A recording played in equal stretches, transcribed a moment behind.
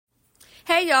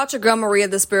Hey y'all, it's your girl Maria,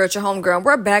 the Spiritual Homegirl.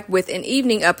 We're back with an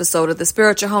evening episode of the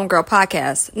Spiritual Homegirl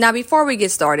podcast. Now, before we get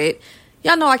started,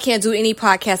 y'all know I can't do any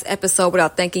podcast episode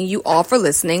without thanking you all for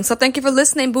listening. So thank you for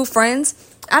listening, boo friends.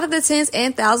 Out of the tens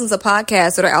and thousands of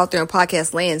podcasts that are out there in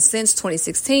podcast land since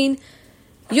 2016,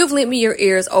 you've lent me your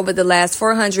ears over the last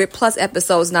 400 plus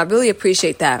episodes, and I really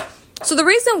appreciate that. So the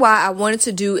reason why I wanted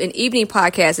to do an evening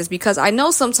podcast is because I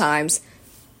know sometimes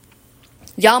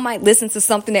y'all might listen to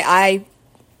something that I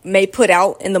may put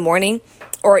out in the morning,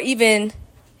 or even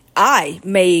I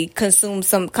may consume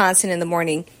some content in the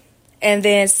morning, and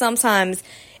then sometimes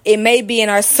it may be in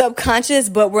our subconscious,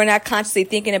 but we're not consciously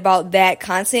thinking about that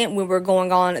content when we're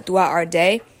going on throughout our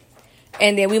day.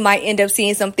 And then we might end up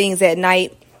seeing some things at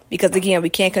night because, again, we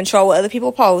can't control what other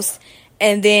people post,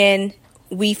 and then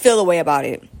we feel a way about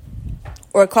it,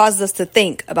 or it causes us to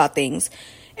think about things.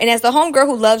 And as the homegirl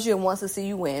who loves you and wants to see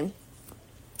you win,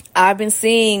 I've been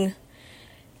seeing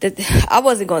that. I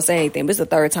wasn't going to say anything, but it's the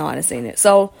third time I've seen it.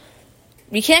 So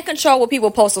you can't control what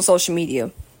people post on social media,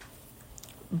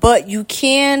 but you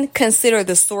can consider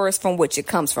the source from which it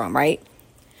comes from, right?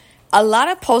 A lot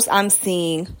of posts I'm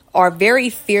seeing are very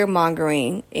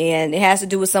fear-mongering, and it has to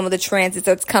do with some of the transits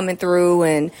that's coming through.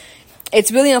 And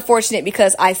it's really unfortunate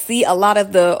because I see a lot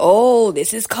of the,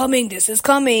 this is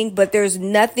coming, but there's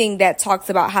nothing that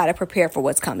talks about how to prepare for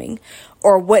what's coming,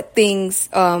 or what things,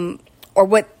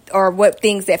 what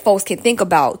things that folks can think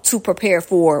about to prepare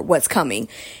for what's coming.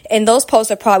 And those posts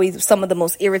are probably some of the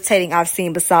most irritating I've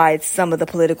seen, besides some of the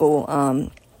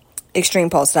political extreme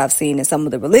posts I've seen, and some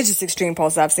of the religious extreme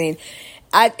posts I've seen.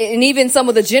 And even some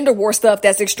of the gender war stuff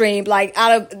that's extreme. Like,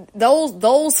 out of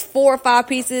those 4 or 5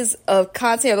 pieces of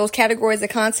content, or those categories of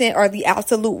content, are the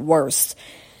absolute worst.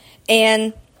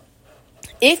 And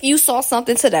if you saw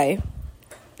something today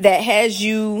that has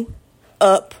you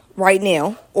up right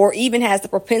now, or even has the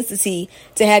propensity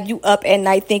to have you up at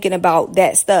night thinking about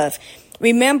that stuff,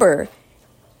 remember,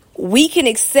 we can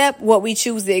accept what we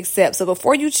choose to accept. So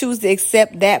before you choose to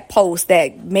accept that post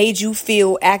that made you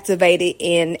feel activated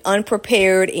and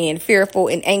unprepared and fearful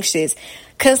and anxious,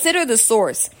 consider the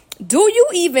source. Do you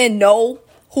even know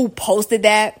who posted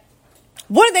that?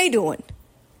 What are they doing?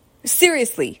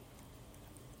 Seriously.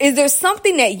 Is there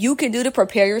something that you can do to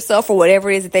prepare yourself for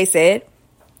whatever it is that they said?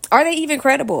 Are they even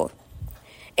credible?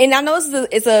 And I know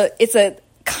it's a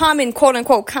common, quote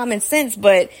unquote, common sense,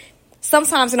 but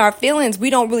sometimes in our feelings, we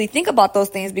don't really think about those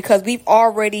things because we've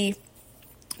already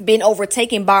been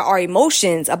overtaken by our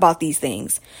emotions about these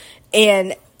things.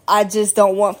 And I just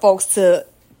don't want folks to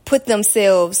put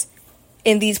themselves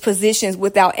in these positions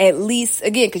without at least,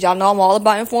 again, because y'all know I'm all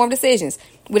about informed decisions,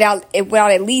 without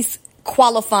at least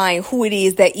qualifying who it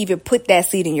is that even put that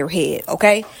seed in your head.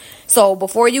 Okay. So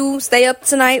before you stay up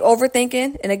tonight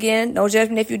overthinking, and again, no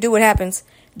judgment if you do, what happens,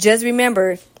 just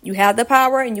remember, you have the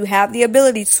power and you have the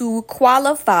ability to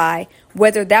qualify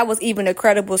whether that was even a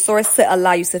credible source to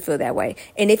allow you to feel that way.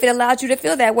 And if it allowed you to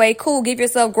feel that way, cool, give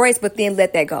yourself grace, but then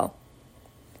let that go.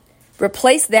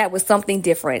 Replace that with something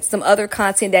different, some other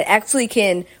content that actually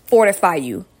can fortify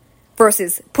you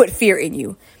versus put fear in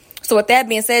you. So with that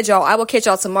being said, y'all, I will catch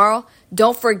y'all tomorrow.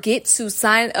 Don't forget to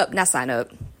sign up.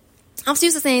 I'm so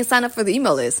used to saying sign up for the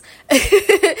email list.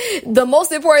 The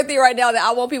most important thing right now that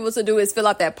I want people to do is fill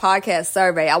out that podcast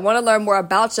survey. I want to learn more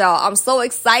about y'all. I'm so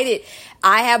excited.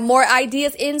 I have more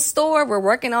ideas in store. We're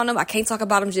working on them. I can't talk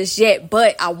about them just yet,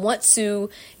 but I want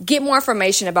to get more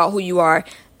information about who you are.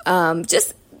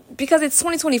 Just because it's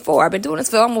 2024. I've been doing this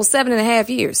for almost 7.5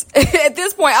 years. At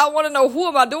this point, I want to know, who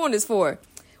am I doing this for?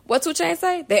 What's 2 Chainz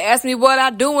say? They ask me what I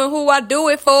do and who I do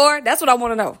it for. That's what I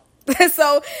want to know.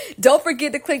 So don't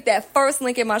forget to click that first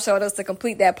link in my show notes to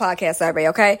complete that podcast survey,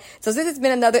 okay? So this has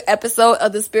been another episode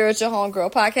of the Spiritual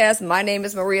Homegirl podcast. My name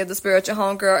is Maria, the Spiritual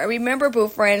Homegirl. And remember, boo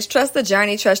friends, trust the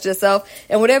journey, trust yourself.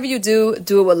 And whatever you do,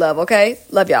 do it with love, okay?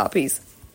 Love y'all. Peace.